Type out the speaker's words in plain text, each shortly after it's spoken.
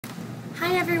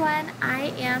Hi everyone,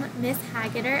 I am Miss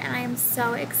Hageter and I am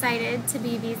so excited to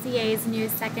be VCA's new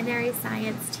secondary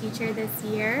science teacher this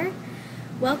year.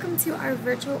 Welcome to our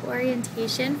virtual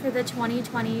orientation for the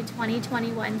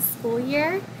 2020-2021 school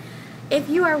year. If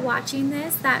you are watching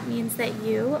this, that means that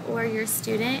you or your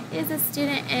student is a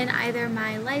student in either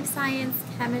my life science,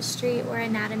 chemistry, or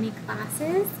anatomy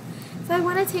classes. So I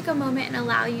want to take a moment and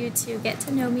allow you to get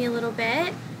to know me a little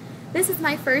bit. This is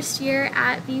my first year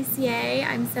at VCA.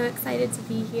 I'm so excited to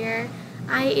be here.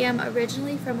 I am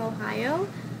originally from Ohio.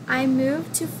 I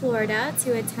moved to Florida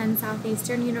to attend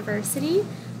Southeastern University,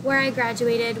 where I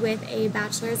graduated with a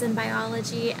bachelor's in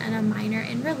biology and a minor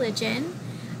in religion.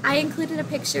 I included a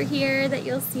picture here that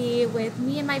you'll see with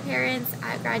me and my parents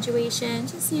at graduation,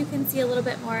 just so you can see a little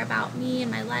bit more about me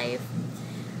and my life.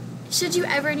 Should you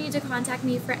ever need to contact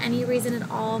me for any reason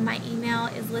at all, my email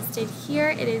is listed here.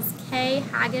 It is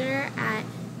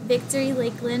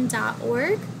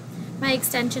khageter@victorylakeland.org. My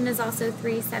extension is also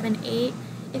 378.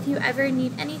 If you ever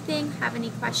need anything, have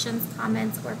any questions,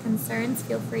 comments, or concerns,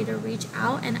 feel free to reach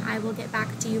out and I will get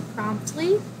back to you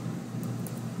promptly.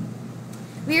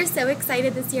 We are so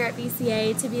excited this year at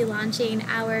VCA to be launching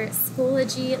our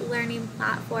Schoology learning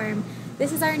platform.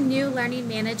 This is our new learning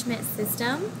management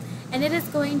system, and it is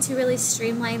going to really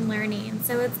streamline learning.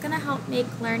 So it's going to help make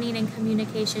learning and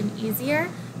communication easier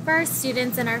for our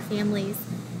students and our families.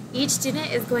 Each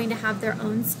student is going to have their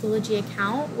own Schoology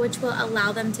account, which will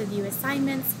allow them to view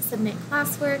assignments, submit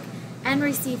classwork, and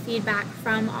receive feedback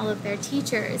from all of their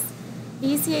teachers.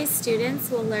 VCA students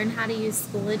will learn how to use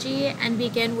Schoology and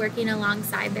begin working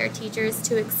alongside their teachers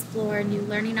to explore new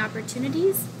learning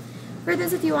opportunities. For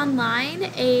those of you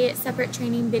online, a separate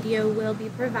training video will be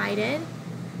provided.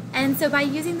 And so by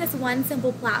using this one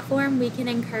simple platform, we can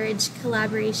encourage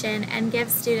collaboration and give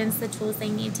students the tools they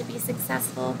need to be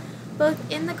successful,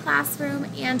 both in the classroom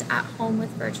and at home with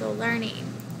virtual learning.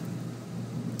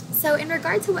 So in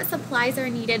regard to what supplies are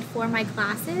needed for my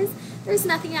classes, there's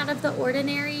nothing out of the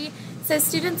ordinary. So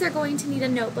students are going to need a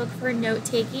notebook for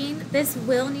note-taking. This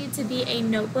will need to be a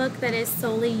notebook that is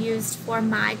solely used for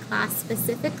my class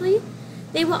specifically.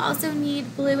 They will also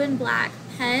need blue and black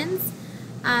pens,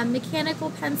 mechanical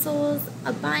pencils,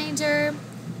 a binder,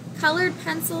 colored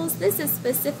pencils. This is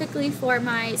specifically for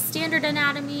my standard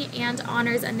anatomy and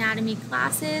honors anatomy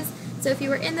classes. So if you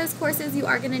were in those courses, you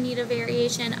are going to need a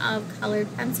variation of colored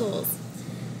pencils.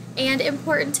 And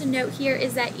important to note here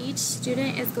is that each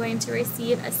student is going to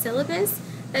receive a syllabus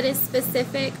that is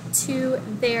specific to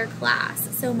their class.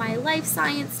 So my life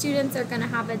science students are going to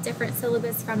have a different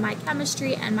syllabus from my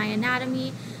chemistry and my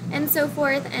anatomy and so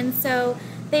forth. And so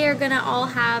they are going to all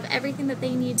have everything that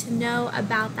they need to know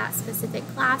about that specific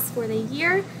class for the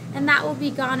year, and that will be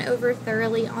gone over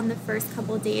thoroughly on the first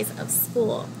couple days of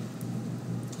school.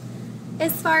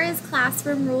 As far as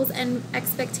classroom rules and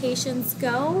expectations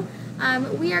go,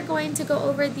 we are going to go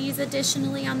over these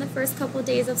additionally on the first couple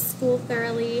days of school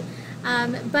thoroughly,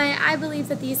 but I believe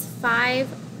that these 5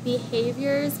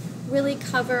 behaviors really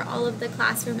cover all of the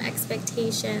classroom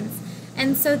expectations.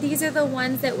 And so these are the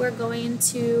ones that we're going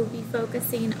to be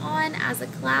focusing on as a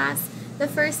class. The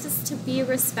first is to be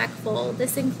respectful.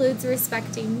 This includes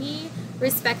respecting me,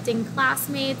 respecting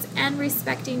classmates, and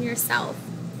respecting yourself.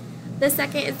 The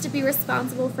second is to be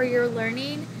responsible for your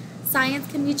learning. Science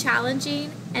can be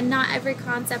challenging, and not every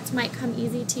concept might come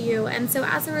easy to you. And so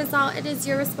as a result, it is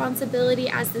your responsibility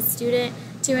as the student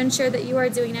to ensure that you are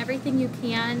doing everything you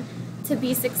can to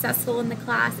be successful in the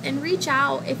class, and reach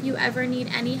out if you ever need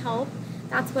any help.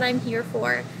 That's what I'm here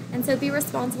for. And so be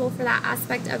responsible for that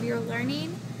aspect of your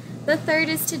learning. The third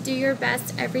is to do your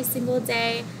best every single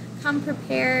day. Come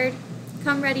prepared,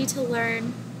 come ready to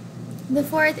learn. The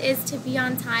fourth is to be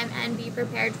on time and be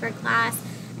prepared for class.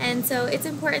 And so it's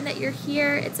important that you're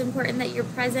here, it's important that you're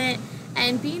present,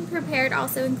 and being prepared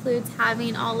also includes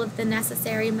having all of the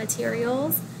necessary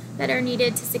materials that are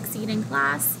needed to succeed in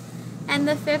class. And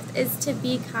the fifth is to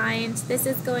be kind. This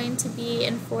is going to be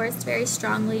enforced very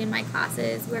strongly in my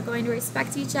classes. We're going to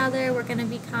respect each other, we're going to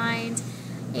be kind,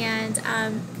 and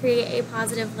create a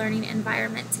positive learning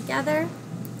environment together.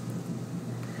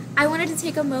 I wanted to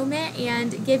take a moment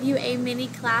and give you a mini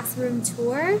classroom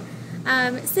tour.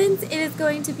 Since it is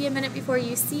going to be a minute before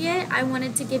you see it, I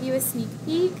wanted to give you a sneak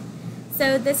peek.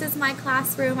 So this is my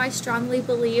classroom. I strongly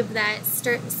believe that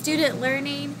student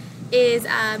learning is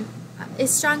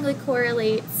strongly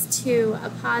correlates to a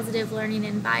positive learning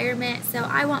environment. So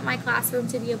I want my classroom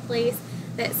to be a place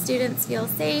that students feel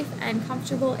safe and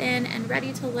comfortable in and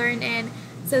ready to learn in.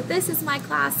 So this is my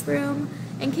classroom.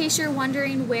 In case you're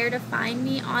wondering where to find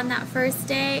me on that first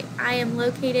day, I am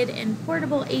located in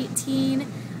Portable 18,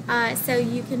 so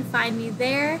you can find me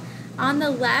there. On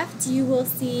the left, you will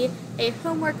see a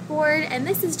homework board, and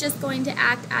this is just going to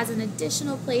act as an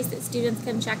additional place that students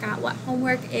can check out what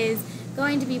homework is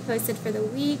going to be posted for the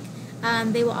week.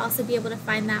 They will also be able to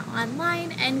find that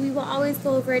online, and we will always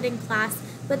go over it in class,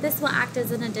 but this will act as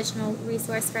an additional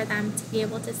resource for them to be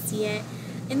able to see it.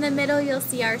 In the middle, you'll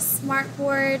see our smart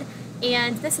board,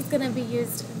 and this is going to be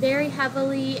used very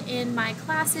heavily in my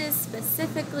classes,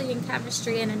 specifically in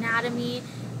chemistry and anatomy.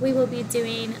 We will be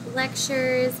doing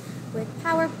lectures with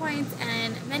PowerPoints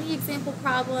and many example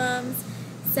problems,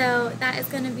 so that is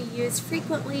going to be used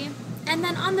frequently. And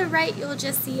then on the right, you'll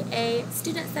just see a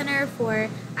student center for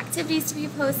activities to be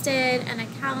posted and a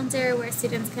calendar where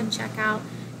students can check out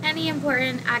any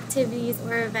important activities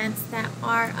or events that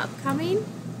are upcoming.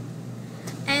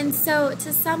 And so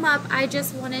to sum up, I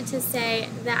just wanted to say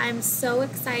that I'm so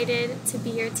excited to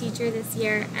be your teacher this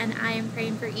year, and I am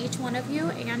praying for each one of you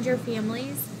and your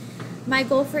families. My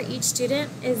goal for each student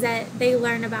is that they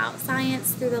learn about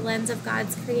science through the lens of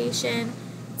God's creation,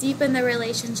 deepen the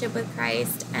relationship with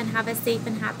Christ, and have a safe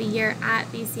and happy year at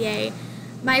VCA.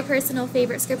 My personal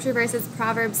favorite scripture verse is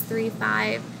Proverbs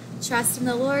 3:5. Trust in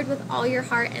the Lord with all your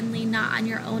heart and lean not on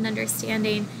your own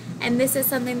understanding. And this is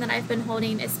something that I've been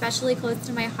holding especially close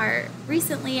to my heart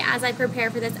recently as I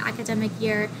prepare for this academic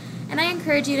year. And I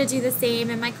encourage you to do the same.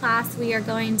 In my class, we are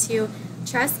going to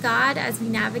trust God as we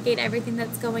navigate everything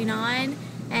that's going on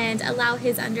and allow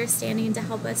His understanding to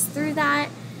help us through that.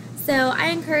 So I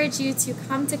encourage you to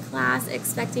come to class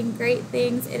expecting great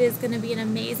things. It is going to be an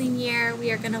amazing year.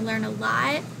 We are going to learn a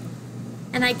lot.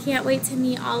 And I can't wait to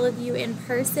meet all of you in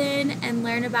person and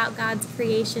learn about God's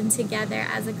creation together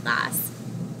as a class.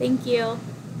 Thank you.